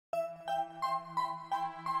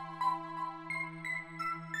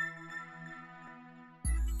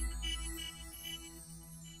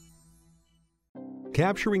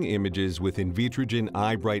Capturing images with Invitrogen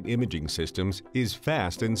iBright imaging systems is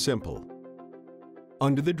fast and simple.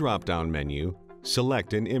 Under the drop-down menu,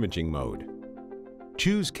 select an imaging mode.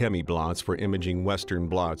 Choose ChemiBlots for imaging Western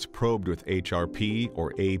blots probed with HRP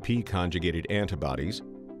or AP conjugated antibodies,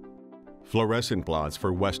 fluorescent blots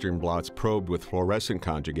for Western blots probed with fluorescent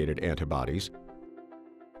conjugated antibodies,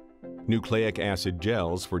 nucleic acid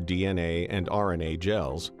gels for DNA and RNA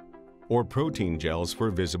gels, or protein gels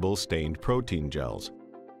for visible stained protein gels.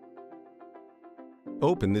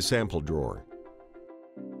 Open the sample drawer.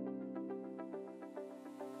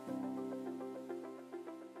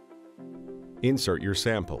 Insert your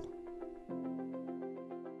sample.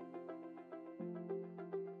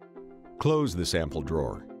 Close the sample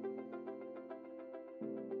drawer.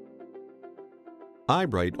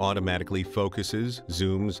 iBright automatically focuses,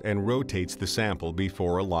 zooms, and rotates the sample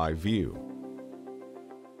before a live view.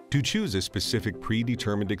 To choose a specific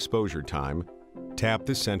predetermined exposure time, tap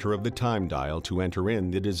the center of the time dial to enter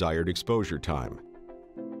in the desired exposure time.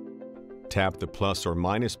 Tap the plus or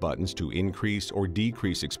minus buttons to increase or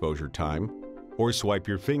decrease exposure time, or swipe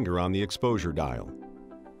your finger on the exposure dial.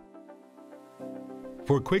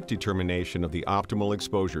 For quick determination of the optimal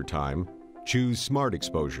exposure time, choose Smart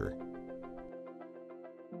Exposure.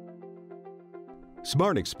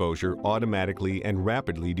 Smart Exposure automatically and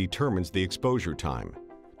rapidly determines the exposure time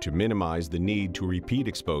to minimize the need to repeat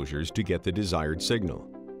exposures to get the desired signal.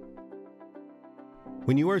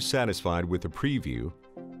 When you are satisfied with the preview,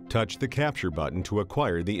 touch the Capture button to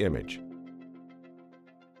acquire the image.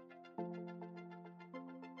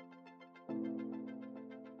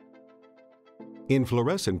 In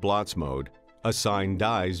fluorescent blots mode, assign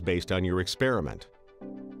dyes based on your experiment.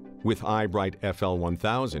 With iBright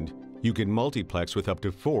FL1000, you can multiplex with up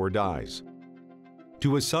to 4 dyes.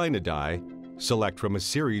 To assign a dye, select from a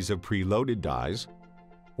series of preloaded dyes,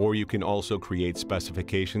 or you can also create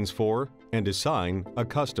specifications for and assign a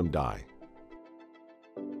custom dye.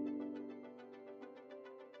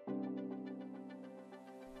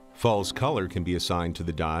 False color can be assigned to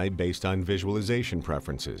the dye based on visualization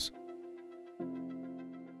preferences.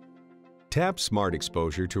 Tap Smart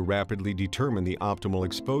Exposure to rapidly determine the optimal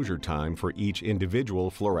exposure time for each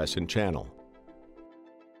individual fluorescent channel.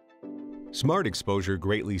 Smart Exposure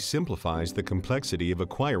greatly simplifies the complexity of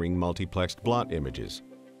acquiring multiplexed blot images.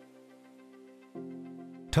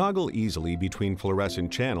 Toggle easily between fluorescent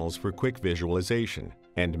channels for quick visualization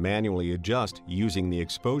and manually adjust using the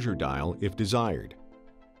exposure dial if desired.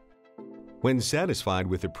 When satisfied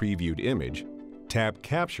with the previewed image, tap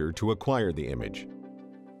Capture to acquire the image.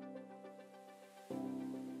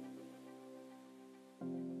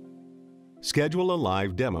 Schedule a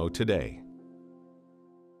live demo today.